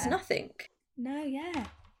 $2,000 is nothing. No, yeah.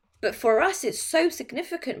 But for us, it's so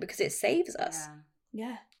significant because it saves us.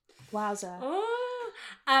 Yeah. Wowza. Oh,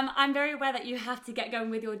 I'm very aware that you have to get going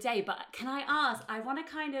with your day, but can I ask, I want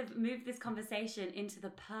to kind of move this conversation into the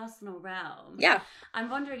personal realm. Yeah. I'm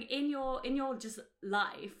wondering, in your just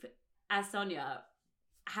life as Sonia,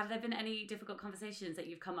 have there been any difficult conversations that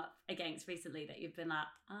you've come up against recently that you've been like,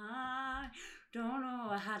 I don't know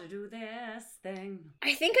how to do this thing?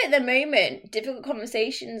 I think at the moment, difficult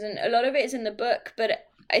conversations, and a lot of it is in the book, but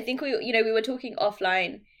I think we were talking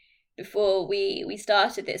offline before we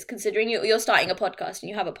started this, considering you're starting a podcast and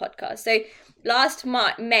you have a podcast. So last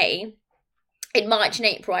May, in March and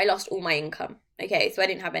April, I lost all my income. Okay, so I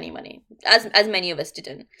didn't have any money, as many of us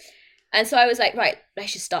didn't. And so I was like, right, I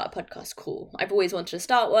should start a podcast. Cool. I've always wanted to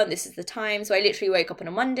start one. This is the time. So I literally woke up on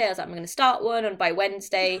a Monday. I was like, I'm going to start one. And by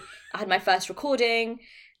Wednesday, I had my first recording.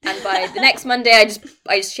 And by the next Monday, I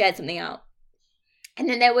just shared something out. And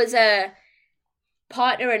then there was a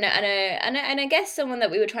partner and I guess someone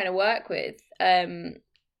that we were trying to work with. And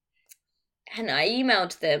I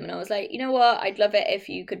emailed them and I was like, you know what? I'd love it if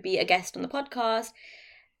you could be a guest on the podcast.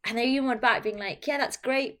 And they emailed back being like, yeah, that's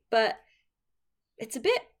great, but it's a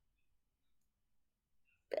bit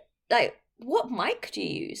like, what mic do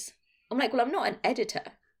you use? I'm like, well, I'm not an editor.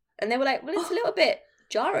 And they were like, well, it's a little bit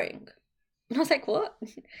jarring. And I was like, what?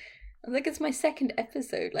 I'm like, it's my second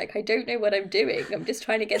episode. Like, I don't know what I'm doing. I'm just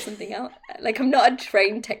trying to get something out. Like, I'm not a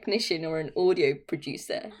trained technician or an audio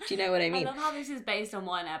producer. Do you know what I mean? I love how this is based on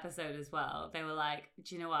one episode as well. They were like,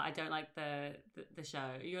 do you know what? I don't like the show.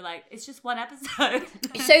 You're like, it's just one episode.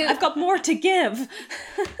 So I've got more to give.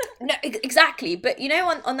 No, exactly. But, you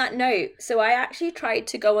know, on that note, so I actually tried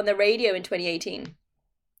to go on the radio in 2018.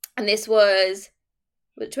 And this was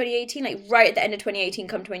 2018? Like, right at the end of 2018,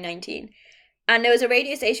 come 2019. And there was a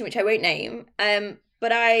radio station, which I won't name,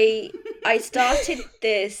 but I started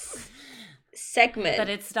this segment. But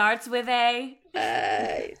it starts with a...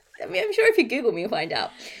 I mean, I'm sure if you Google me, you'll find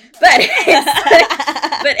out. But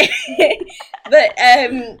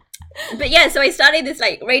yeah, so I started this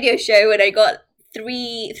like radio show and I got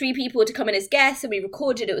three people to come in as guests and we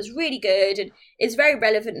recorded. It was really good and it's very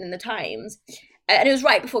relevant in the times. And it was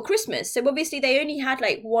right before Christmas. So obviously they only had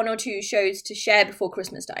like 1 or 2 shows to share before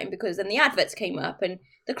Christmas time because then the adverts came up and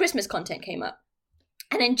the Christmas content came up.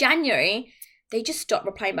 And in January, they just stopped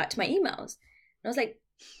replying back to my emails. And I was like,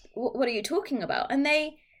 what are you talking about? And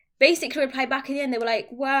they basically replied back at the end. They were like,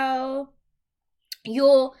 well,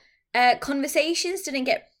 your conversations didn't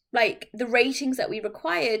get like the ratings that we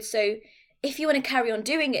required. So if you want to carry on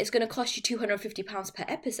doing it, it's going to cost you £250 per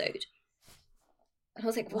episode. And I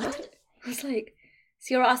was like, what? I was like,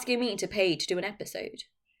 so you're asking me to pay to do an episode?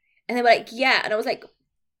 And they were like, yeah. And I was like,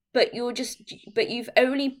 but you've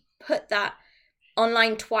only put that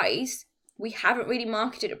online twice. We haven't really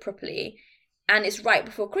marketed it properly. And it's right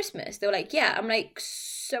before Christmas. They were like, yeah. I'm like,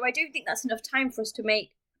 so I don't think that's enough time for us to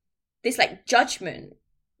make this like judgment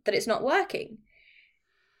that it's not working.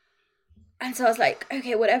 And so I was like,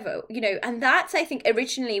 okay, whatever, you know, and that's, I think,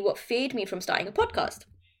 originally what feared me from starting a podcast.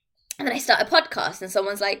 And then I start a podcast and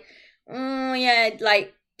someone's like, yeah,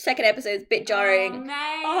 like, second episode's a bit jarring.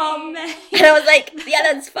 Oh, mate. And I was like, yeah,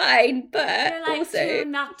 that's fine, but you're like, also... 2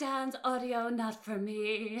 knockdowns, audio, not for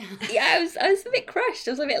me. Yeah, I was a bit crushed.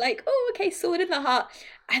 I was a bit like, oh, okay, sword in the heart.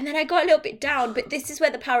 And then I got a little bit down, but this is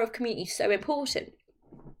where the power of community is so important.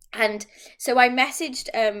 And so I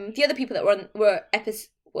messaged the other people that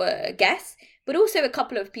were guests, but also a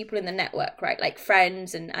couple of people in the network, right? Like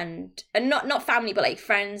friends and not family, but like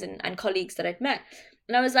friends and colleagues that I've met.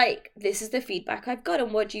 And I was like, this is the feedback I've got,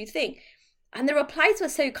 and what do you think? And the replies were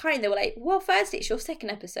so kind. They were like, well, firstly, it's your second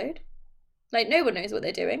episode. Like, no one knows what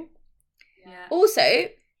they're doing. Yeah. Also,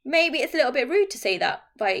 maybe it's a little bit rude to say that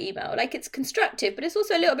via email. Like, it's constructive, but it's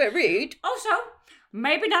also a little bit rude. Also,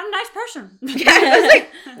 maybe not a nice person.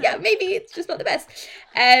 Yeah, maybe it's just not the best.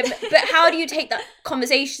 But how do you take that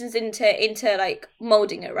conversations into like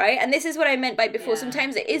molding it, right? And this is what I meant by before. Yeah.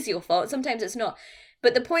 Sometimes it is your fault, sometimes it's not.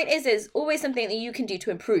 But the point is always something that you can do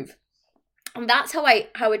to improve. And that's how I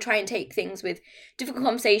try and take things with difficult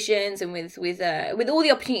conversations and with all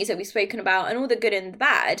the opportunities that we've spoken about and all the good and the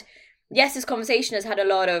bad. Yes, this conversation has had a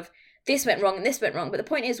lot of this went wrong and this went wrong. But the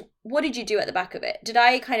point is, what did you do at the back of it? Did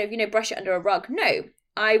I kind of, brush it under a rug? No.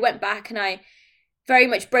 I went back and I very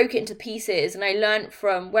much broke it into pieces and I learned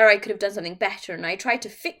from where I could have done something better. And I tried to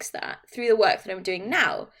fix that through the work that I'm doing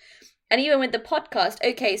now. And even with the podcast,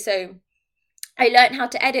 okay, so I learned how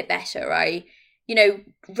to edit better. I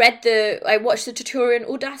watched the tutorial in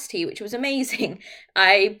Audacity, which was amazing.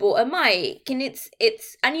 I bought a mic and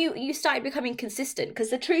and you started becoming consistent, because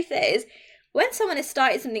the truth is, when someone has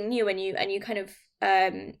started something new and you kind of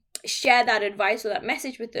share that advice or that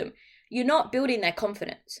message with them, you're not building their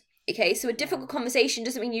confidence. Okay, so a difficult conversation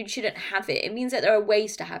doesn't mean you shouldn't have it. It means that there are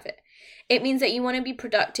ways to have it. It means that you want to be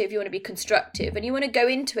productive, you want to be constructive, and you want to go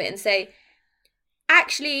into it and say,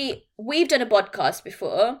 actually, we've done a podcast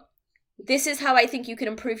before. This is how I think you can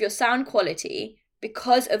improve your sound quality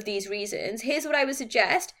because of these reasons. Here's what I would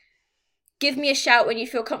suggest. Give me a shout when you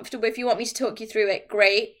feel comfortable. If you want me to talk you through it,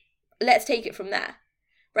 great. Let's take it from there.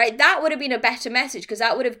 Right? That would have been a better message, because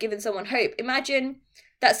that would have given someone hope. Imagine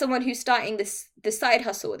that someone who's starting this side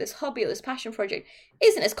hustle or this hobby or this passion project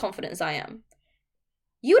isn't as confident as I am.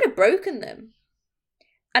 You would have broken them.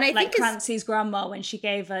 And I think Clancy's grandma when she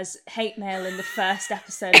gave us hate mail in the first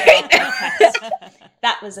episode of our podcast.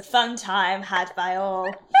 That was a fun time had by all.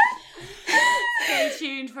 Stay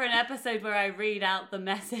tuned for an episode where I read out the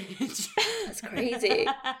message. That's crazy.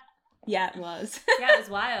 Yeah, it was. Yeah, it was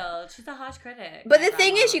wild. She's a harsh critic. But the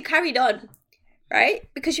thing is, you carried on, right?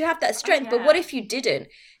 Because you have that strength. Oh, yeah. But what if you didn't?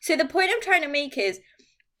 So the point I'm trying to make is,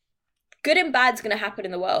 good and bad's going to happen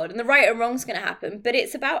in the world, and the right and wrong's going to happen. But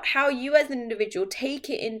it's about how you as an individual take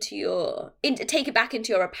it back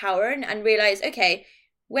into your power and realize, okay,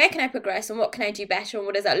 where can I progress and what can I do better and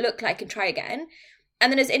what does that look like, and try again.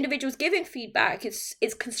 And then as individuals giving feedback, it's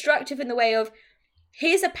constructive in the way of,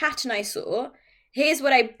 here's a pattern I saw. Here's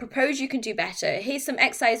what I propose you can do better. Here's some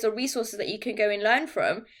exercise or resources that you can go and learn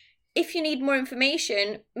from. If you need more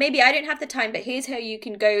information, maybe I don't have the time, but here's how you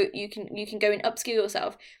can go. You can go and upskill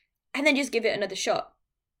yourself. And then just give it another shot.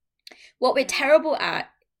 What we're terrible at,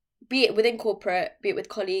 be it within corporate, be it with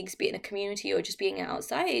colleagues, be it in a community, or just being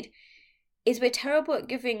outside, is we're terrible at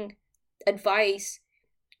giving advice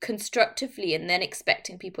constructively and then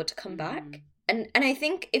expecting people to come back. And I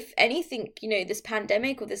think, if anything, this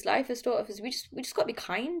pandemic or this life has taught us, we just got to be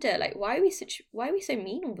kinder. Like, why are we so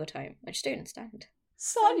mean all the time? I just don't understand.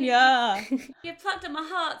 Sonia! You plucked at my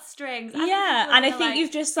heartstrings. Yeah, and I think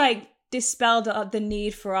you've just dispelled the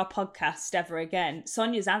need for our podcast ever again.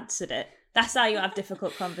 Sonia's answered it. That's how you have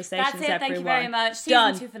difficult conversations. That's it. Everyone. Thank you very much.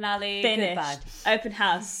 Done. Season 2 finale. Finished. Goodbye. Open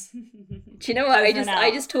house. Do you know what? Over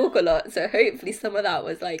I just talk a lot, so hopefully some of that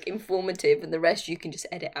was informative, and the rest you can just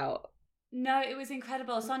edit out. No, it was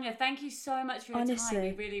incredible. Sonia, thank you so much for your time.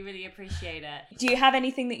 We really, really appreciate it. Do you have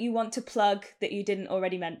anything that you want to plug that you didn't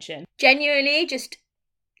already mention? Genuinely,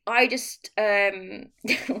 what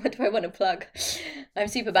do I want to plug? I'm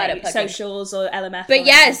super bad at plugging. Socials or LMF. But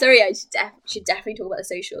yeah, sorry, I should definitely talk about the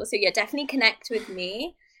socials. So yeah, definitely connect with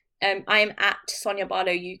me. I'm at Sonia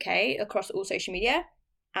Barlow UK across all social media,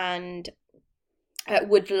 and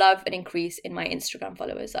would love an increase in my Instagram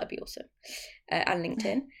followers. That'd be awesome. And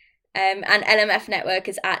LinkedIn. And LMF Network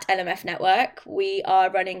is at LMF Network. We are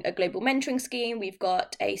running a global mentoring scheme. We've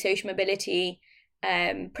got a social mobility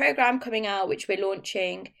program coming out, which we're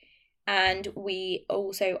launching, and we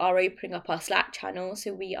also are opening up our Slack channel.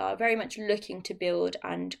 So we are very much looking to build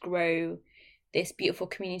and grow this beautiful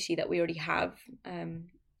community that we already have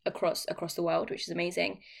across the world, which is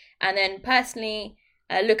amazing. And then personally,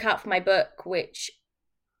 look out for my book, which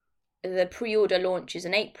the pre-order launch is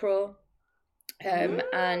in April.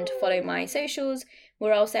 And follow my socials,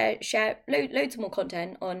 where I'll share loads more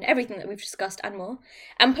content on everything that we've discussed and more.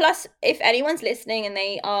 And plus, if anyone's listening and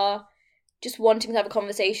they are just wanting to have a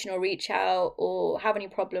conversation or reach out or have any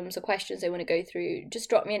problems or questions they want to go through, just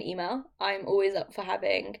drop me an email. I'm always up for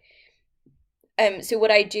having. So what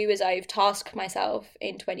I do is I've tasked myself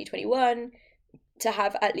in 2021 to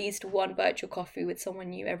have at least one virtual coffee with someone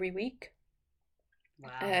new every week.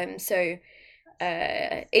 Wow.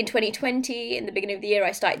 In 2020, in the beginning of the year,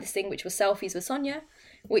 I started this thing which was Selfies with Sonia,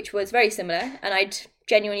 which was very similar. And I'd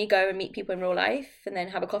genuinely go and meet people in real life and then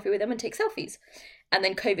have a coffee with them and take selfies. And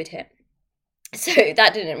then COVID hit. So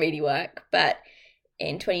that didn't really work. But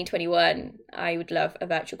in 2021, I would love a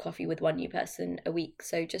virtual coffee with one new person a week.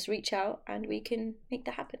 So just reach out and we can make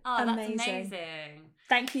that happen. Oh, that's amazing.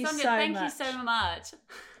 Thank you Sonia, so thank much. you so much.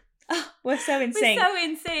 Oh, we're so in sync. We're so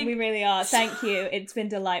in sync. We really are. Thank you. It's been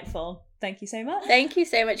delightful. Thank you so much. Thank you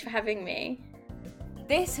so much for having me.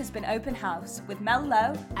 This has been Open House with Mel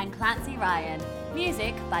Lowe and Clancy Ryan.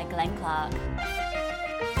 Music by Glenn Clark.